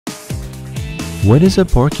What is a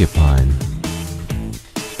porcupine?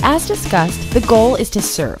 As discussed, the goal is to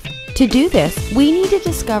serve. To do this, we need to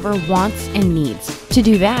discover wants and needs. To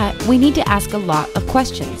do that, we need to ask a lot of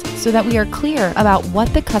questions so that we are clear about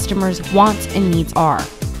what the customer's wants and needs are.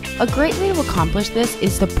 A great way to accomplish this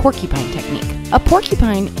is the porcupine technique. A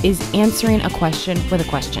porcupine is answering a question with a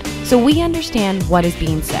question, so we understand what is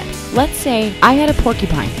being said. Let's say I had a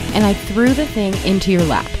porcupine and I threw the thing into your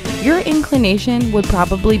lap. Your inclination would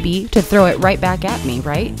probably be to throw it right back at me,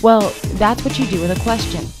 right? Well, that's what you do with a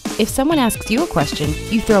question. If someone asks you a question,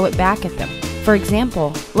 you throw it back at them. For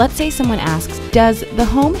example, let's say someone asks, does the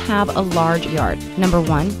home have a large yard? Number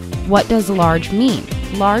 1, what does large mean?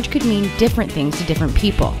 Large could mean different things to different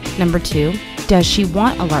people. Number 2, does she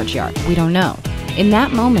want a large yard? We don't know. In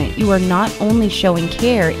that moment, you are not only showing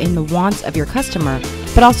care in the wants of your customer,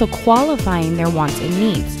 but also qualifying their wants and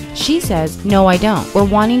needs. She says, no, I don't. We're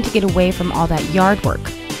wanting to get away from all that yard work.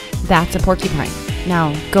 That's a porcupine.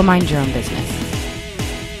 Now, go mind your own business.